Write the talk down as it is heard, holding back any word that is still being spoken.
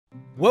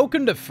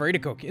Welcome to Free to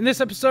Cook. In this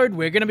episode,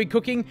 we're going to be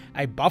cooking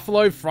a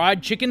buffalo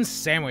fried chicken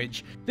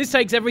sandwich. This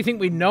takes everything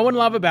we know and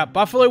love about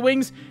buffalo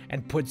wings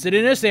and puts it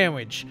in a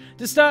sandwich.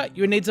 To start,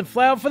 you need some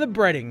flour for the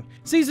breading.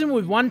 Season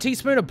with 1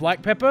 teaspoon of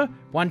black pepper,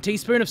 1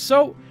 teaspoon of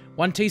salt,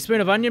 1 teaspoon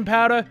of onion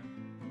powder,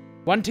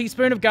 1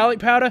 teaspoon of garlic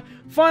powder,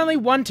 finally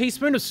 1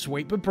 teaspoon of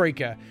sweet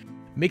paprika.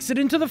 Mix it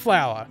into the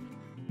flour.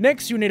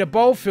 Next, you'll need a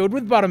bowl filled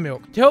with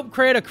buttermilk. To help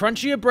create a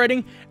crunchier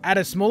breading, add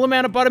a small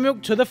amount of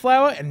buttermilk to the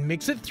flour and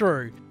mix it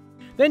through.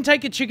 Then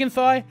take a chicken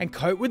thigh and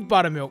coat with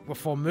buttermilk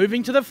before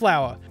moving to the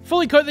flour.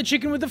 Fully coat the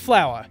chicken with the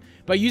flour.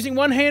 By using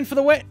one hand for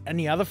the wet and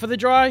the other for the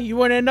dry, you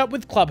won't end up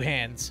with club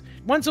hands.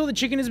 Once all the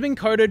chicken has been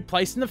coated,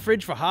 place in the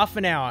fridge for half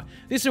an hour.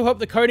 This will help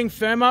the coating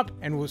firm up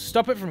and will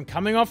stop it from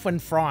coming off when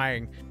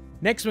frying.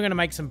 Next, we're going to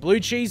make some blue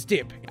cheese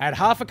dip. Add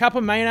half a cup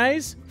of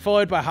mayonnaise,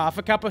 followed by half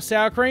a cup of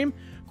sour cream,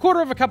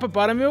 quarter of a cup of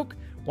buttermilk,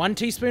 1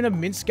 teaspoon of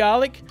minced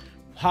garlic,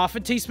 half a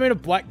teaspoon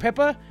of black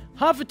pepper,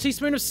 half a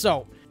teaspoon of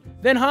salt,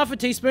 then half a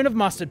teaspoon of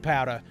mustard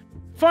powder.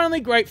 Finally,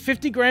 grate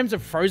 50 grams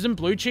of frozen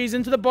blue cheese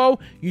into the bowl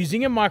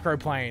using a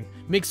microplane.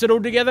 Mix it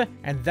all together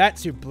and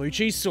that's your blue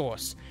cheese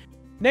sauce.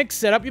 Next,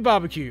 set up your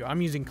barbecue.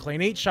 I'm using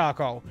Clean Eat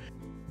charcoal.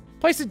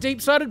 Place a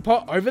deep-sided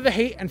pot over the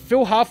heat and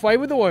fill halfway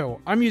with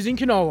oil. I'm using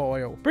canola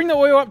oil. Bring the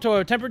oil up to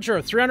a temperature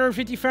of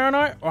 350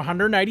 Fahrenheit or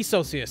 180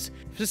 Celsius.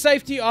 For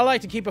safety, I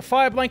like to keep a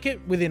fire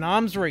blanket within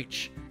arm's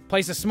reach.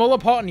 Place a smaller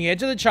pot on the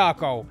edge of the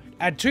charcoal.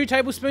 Add 2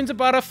 tablespoons of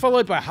butter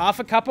followed by half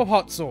a cup of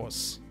hot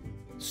sauce.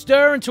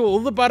 Stir until all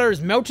the butter is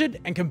melted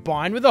and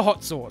combined with the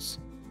hot sauce.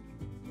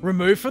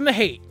 Remove from the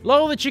heat.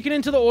 Lower the chicken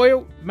into the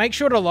oil. Make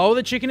sure to lower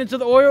the chicken into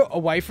the oil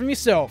away from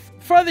yourself.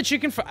 Fry the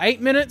chicken for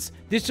 8 minutes.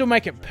 This will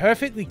make it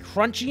perfectly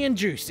crunchy and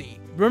juicy.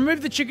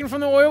 Remove the chicken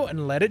from the oil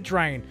and let it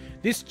drain.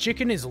 This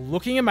chicken is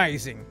looking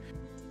amazing.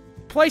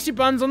 Place your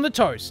buns on the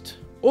toast.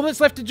 All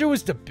that's left to do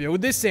is to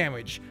build this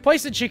sandwich.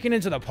 Place the chicken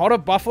into the pot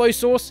of buffalo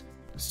sauce.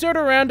 Stir it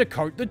around to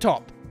coat the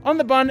top. On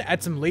the bun,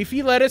 add some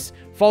leafy lettuce,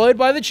 followed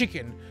by the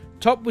chicken.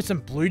 Top with some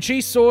blue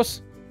cheese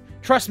sauce.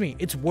 Trust me,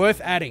 it's worth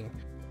adding.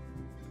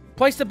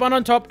 Place the bun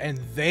on top and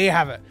there you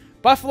have it.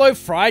 Buffalo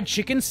fried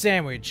chicken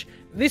sandwich.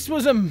 This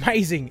was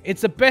amazing.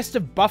 It's the best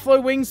of buffalo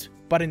wings,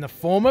 but in the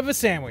form of a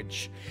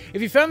sandwich.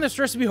 If you found this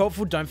recipe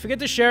helpful, don't forget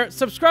to share it,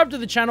 subscribe to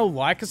the channel,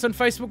 like us on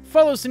Facebook,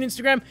 follow us on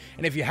Instagram,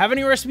 and if you have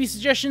any recipe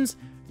suggestions,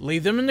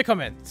 leave them in the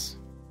comments.